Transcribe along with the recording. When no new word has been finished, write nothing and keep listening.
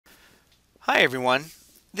Hi everyone.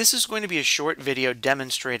 This is going to be a short video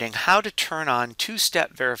demonstrating how to turn on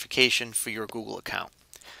two-step verification for your Google account.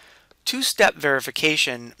 Two-step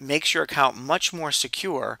verification makes your account much more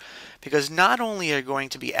secure because not only are you going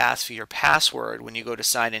to be asked for your password when you go to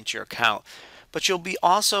sign into your account, but you'll be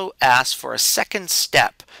also asked for a second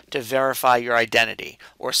step to verify your identity,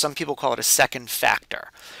 or some people call it a second factor.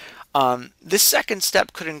 This second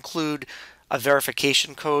step could include a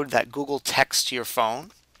verification code that Google texts to your phone.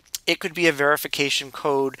 It could be a verification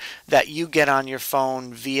code that you get on your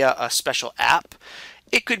phone via a special app.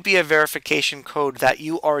 It could be a verification code that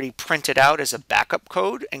you already printed out as a backup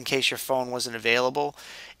code in case your phone wasn't available.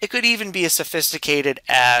 It could even be as sophisticated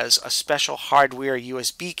as a special hardware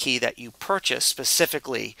USB key that you purchase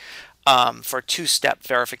specifically for two-step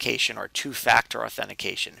verification or two-factor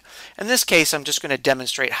authentication. In this case, I'm just going to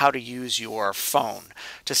demonstrate how to use your phone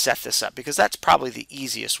to set this up because that's probably the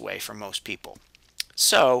easiest way for most people.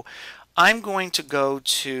 So I'm going to go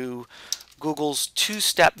to Google's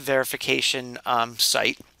two-step verification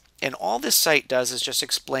site, and all this site does is just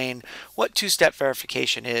explain what two-step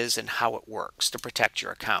verification is and how it works to protect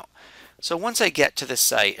your account. So once I get to this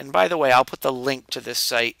site, and by the way, I'll put the link to this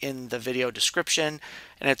site in the video description,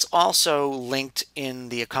 and it's also linked in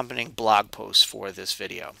the accompanying blog post for this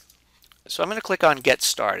video. So I'm going to click on Get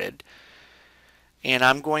Started, and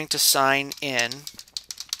I'm going to sign in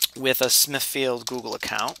with a Smithfield Google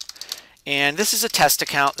account. And this is a test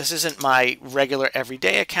account. This isn't my regular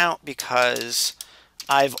everyday account because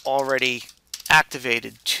I've already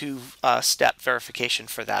activated two-step verification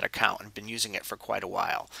for that account and been using it for quite a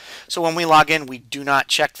while. So when we log in, we do not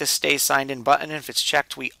check the Stay Signed In button. If it's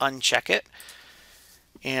checked, we uncheck it.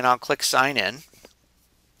 And I'll click Sign In.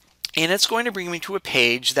 And it's going to bring me to a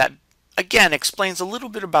page that, again, explains a little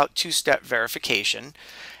bit about two-step verification.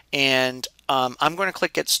 And I'm going to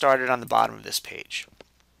click Get Started on the bottom of this page.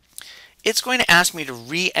 It's going to ask me to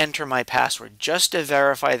re-enter my password just to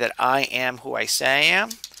verify that I am who I say I am.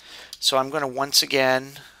 So I'm going to once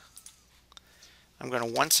again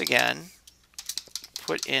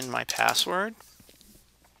put in my password.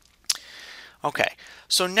 Okay,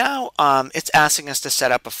 so now it's asking us to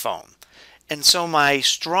set up a phone. And so my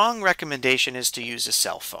strong recommendation is to use a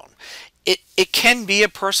cell phone. It can be a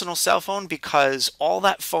personal cell phone because all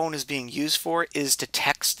that phone is being used for is to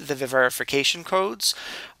text the verification codes.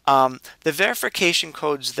 The verification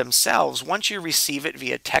codes themselves, once you receive it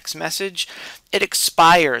via text message, it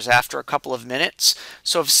expires after a couple of minutes.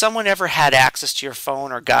 So if someone ever had access to your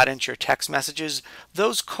phone or got into your text messages,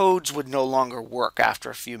 those codes would no longer work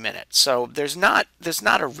after a few minutes. So there's not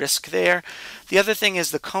a risk there. The other thing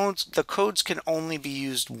is the codes can only be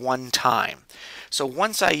used one time. So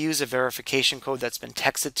once I use a verification code that's been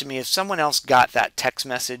texted to me, if someone else got that text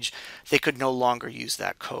message, they could no longer use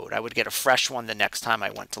that code. I would get a fresh one the next time I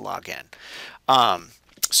went to log in.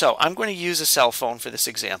 So I'm going to use a cell phone for this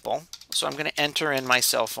example. So I'm going to enter in my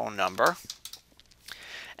cell phone number.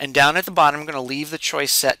 And down at the bottom, I'm going to leave the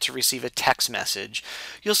choice set to receive a text message.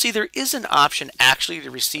 You'll see there is an option actually to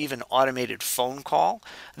receive an automated phone call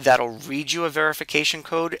that'll read you a verification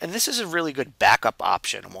code. And this is a really good backup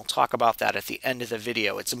option. And we'll talk about that at the end of the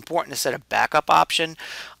video. It's important to set a backup option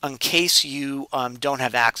in case you don't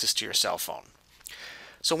have access to your cell phone.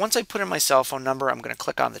 So once I put in my cell phone number, I'm going to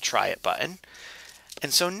click on the Try It button.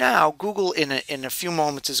 And so now Google in a few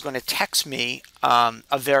moments is going to text me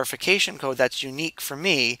a verification code that's unique for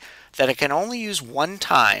me that I can only use one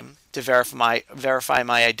time to verify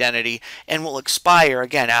my identity and will expire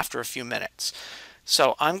again after a few minutes.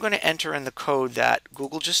 So I'm going to enter in the code that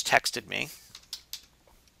Google just texted me.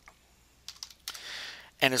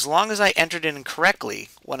 And as long as I entered it in correctly,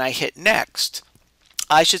 when I hit next,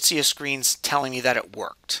 I should see a screen telling me that it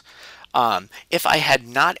worked. If I had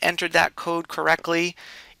not entered that code correctly,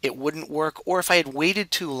 it wouldn't work, or if I had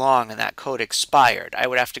waited too long and that code expired, I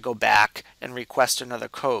would have to go back and request another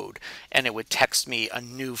code, and it would text me a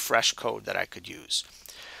new fresh code that I could use.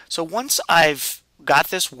 So once I've got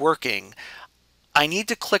this working, I need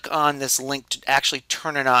to click on this link to actually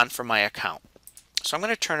turn it on for my account. So I'm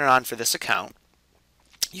going to turn it on for this account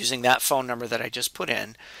using that phone number that I just put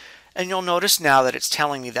in. And you'll notice now that it's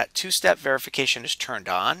telling me that two-step verification is turned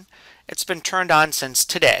on. It's been turned on since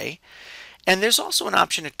today. And there's also an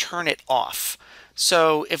option to turn it off.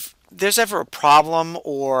 So if there's ever a problem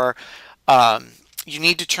or you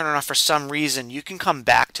need to turn it off for some reason, you can come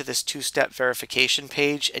back to this two-step verification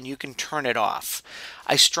page and you can turn it off.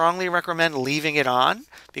 I strongly recommend leaving it on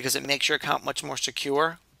because it makes your account much more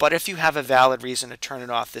secure. But if you have a valid reason to turn it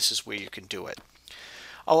off, this is where you can do it.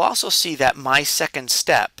 I'll also see that my second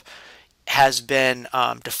step has been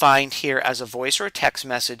defined here as a voice or a text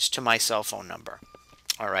message to my cell phone number.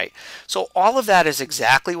 All right, so all of that is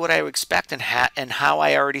exactly what I would expect and how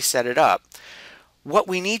I already set it up. What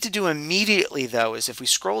we need to do immediately, though, is if we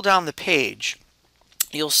scroll down the page,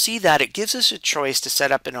 you'll see that it gives us a choice to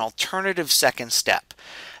set up an alternative second step.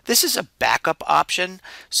 This is a backup option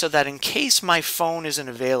so that in case my phone isn't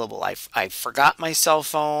available, I forgot my cell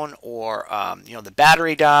phone, or the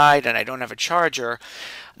battery died and I don't have a charger,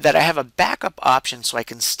 that I have a backup option so I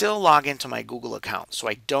can still log into my Google account so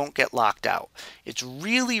I don't get locked out. It's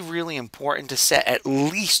really, really important to set at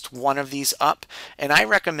least one of these up, and I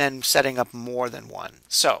recommend setting up more than one.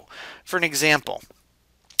 So, for an example,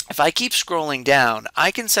 if I keep scrolling down, I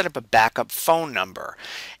can set up a backup phone number.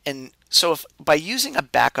 And so by using a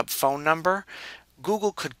backup phone number,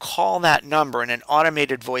 Google could call that number and an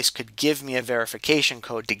automated voice could give me a verification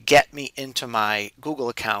code to get me into my Google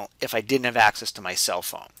account if I didn't have access to my cell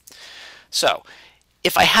phone. So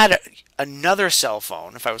if I had another cell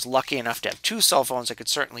phone, if I was lucky enough to have two cell phones, I could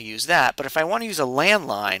certainly use that. But if I want to use a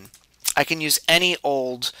landline, I can use any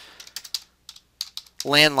old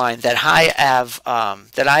landline that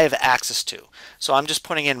I have access to. So I'm just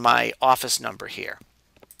putting in my office number here.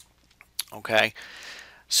 Okay,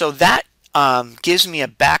 so that gives me a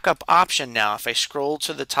backup option now if I scroll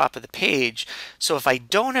to the top of the page. So if I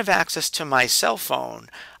don't have access to my cell phone,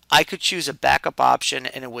 I could choose a backup option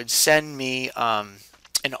and it would send me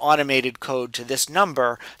an automated code to this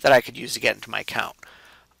number that I could use to get into my account.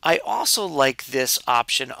 I also like this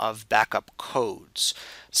option of backup codes.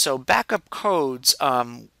 So backup codes,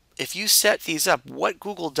 if you set these up, what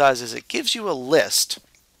Google does is it gives you a list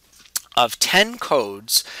of 10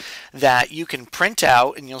 codes that you can print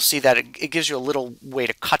out, and you'll see that it gives you a little way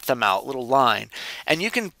to cut them out, a little line, and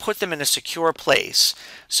you can put them in a secure place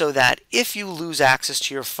so that if you lose access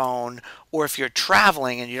to your phone, or if you're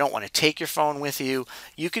traveling and you don't want to take your phone with you,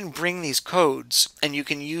 you can bring these codes and you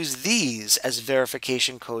can use these as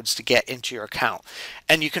verification codes to get into your account.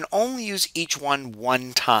 And you can only use each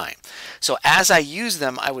one time. So as I use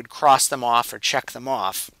them, I would cross them off or check them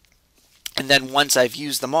off. And then once I've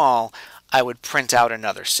used them all, I would print out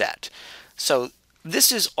another set. So this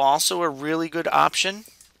is also a really good option.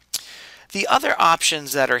 The other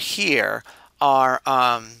options that are here are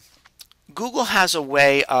Google has a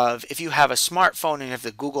way of, if you have a smartphone and you have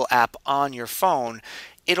the Google app on your phone,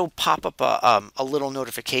 it'll pop up a little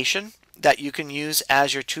notification that you can use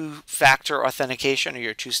as your two-factor authentication or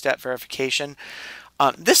your two-step verification.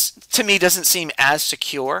 This, to me, doesn't seem as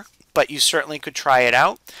secure, but you certainly could try it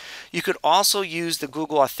out. You could also use the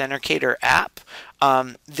Google Authenticator app.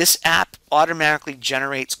 This app automatically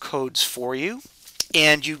generates codes for you.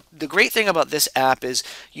 And the great thing about this app is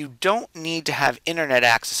you don't need to have internet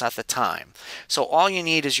access at the time. So all you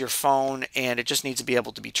need is your phone, and it just needs to be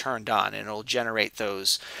able to be turned on, and it'll generate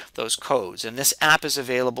those codes. And this app is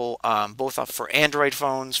available both for Android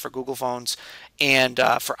phones, for Google phones, and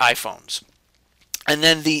for iPhones. And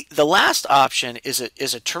then the last option is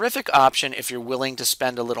a terrific option if you're willing to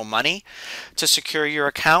spend a little money to secure your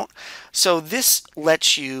account. So this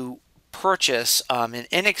lets you purchase an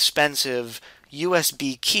inexpensive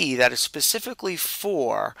USB key that is specifically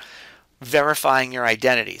for verifying your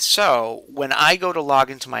identity. So when I go to log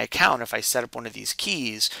into my account, if I set up one of these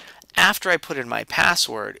keys, after I put in my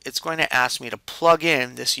password, it's going to ask me to plug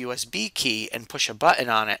in this USB key and push a button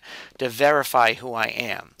on it to verify who I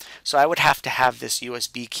am. So I would have to have this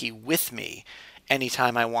USB key with me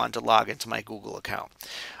anytime I wanted to log into my Google account.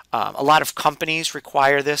 A lot of companies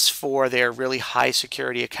require this for their really high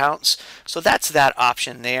security accounts. So that's that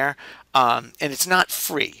option there. And it's not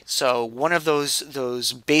free. So one of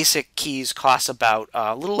those basic keys costs about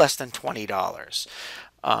a little less than $20.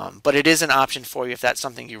 But it is an option for you if that's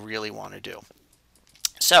something you really want to do.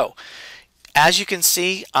 So as you can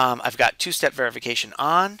see, I've got two-step verification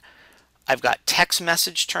on. I've got text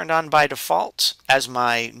message turned on by default as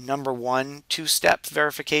my number one two-step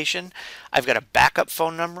verification. I've got a backup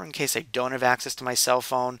phone number in case I don't have access to my cell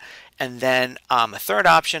phone. And then a third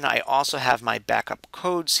option, I also have my backup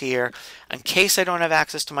codes here in case I don't have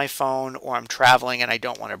access to my phone or I'm traveling and I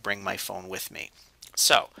don't want to bring my phone with me.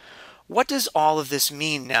 So what does all of this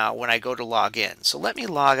mean now when I go to log in? So let me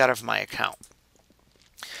log out of my account.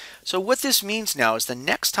 So what this means now is the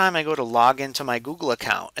next time I go to log into my Google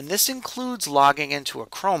account, and this includes logging into a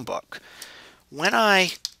Chromebook, when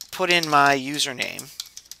I put in my username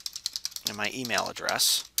and my email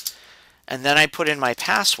address, and then I put in my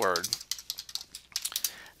password,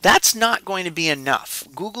 that's not going to be enough.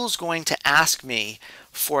 Google's going to ask me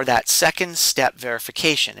for that second step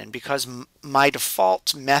verification, and because my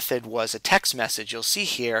default method was a text message, you'll see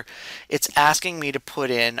here it's asking me to put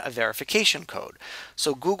in a verification code.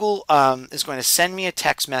 So Google is going to send me a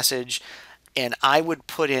text message and I would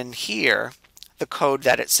put in here the code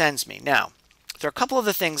that it sends me. Now, there are a couple of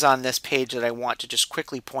the things on this page that I want to just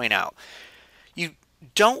quickly point out. You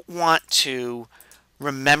don't want to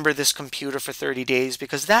remember this computer for 30 days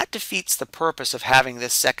because that defeats the purpose of having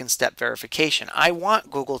this second step verification. I want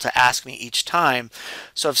Google to ask me each time.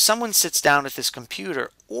 So if someone sits down at this computer,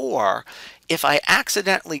 or if I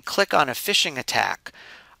accidentally click on a phishing attack,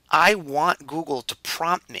 I want Google to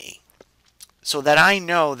prompt me so that I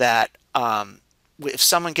know that if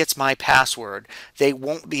someone gets my password, they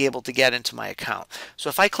won't be able to get into my account. So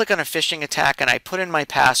if I click on a phishing attack and I put in my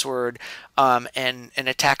password and an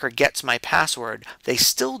attacker gets my password, they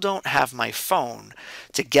still don't have my phone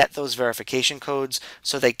to get those verification codes,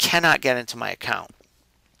 so they cannot get into my account.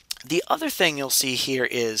 The other thing you'll see here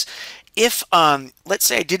is if, let's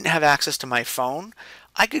say I didn't have access to my phone,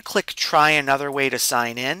 I could click try another way to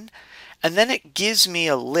sign in, and then it gives me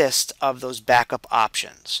a list of those backup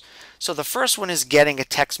options. So the first one is getting a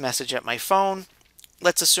text message at my phone.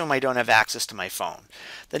 Let's assume I don't have access to my phone.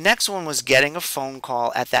 The next one was getting a phone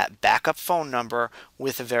call at that backup phone number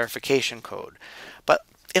with a verification code. But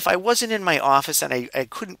if I wasn't in my office and I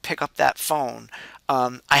couldn't pick up that phone,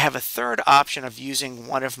 I have a third option of using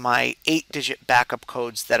one of my 8-digit backup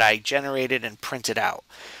codes that I generated and printed out.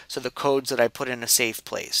 So the codes that I put in a safe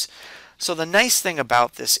place. So the nice thing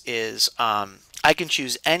about this is I can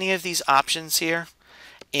choose any of these options here,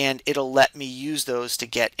 and it'll let me use those to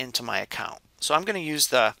get into my account. So I'm going to use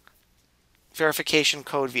the verification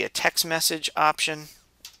code via text message option,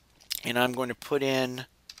 and I'm going to put in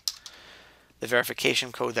the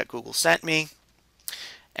verification code that Google sent me.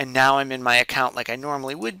 And now I'm in my account like I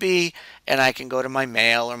normally would be, and I can go to my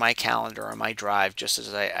mail or my calendar or my drive just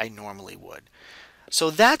as I normally would. So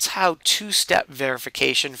that's how two-step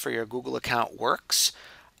verification for your Google account works.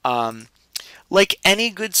 Like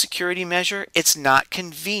any good security measure, it's not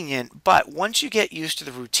convenient, but once you get used to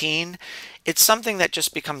the routine, it's something that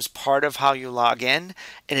just becomes part of how you log in,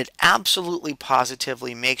 and it absolutely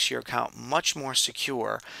positively makes your account much more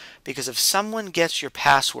secure, because if someone gets your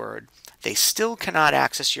password, they still cannot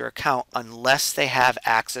access your account unless they have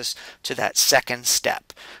access to that second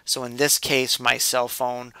step. So in this case, my cell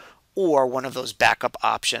phone or one of those backup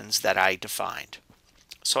options that I defined.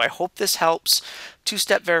 So I hope this helps.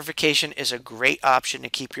 Two-step verification is a great option to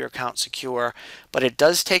keep your account secure, but it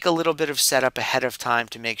does take a little bit of setup ahead of time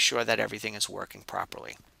to make sure that everything is working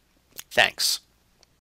properly. Thanks.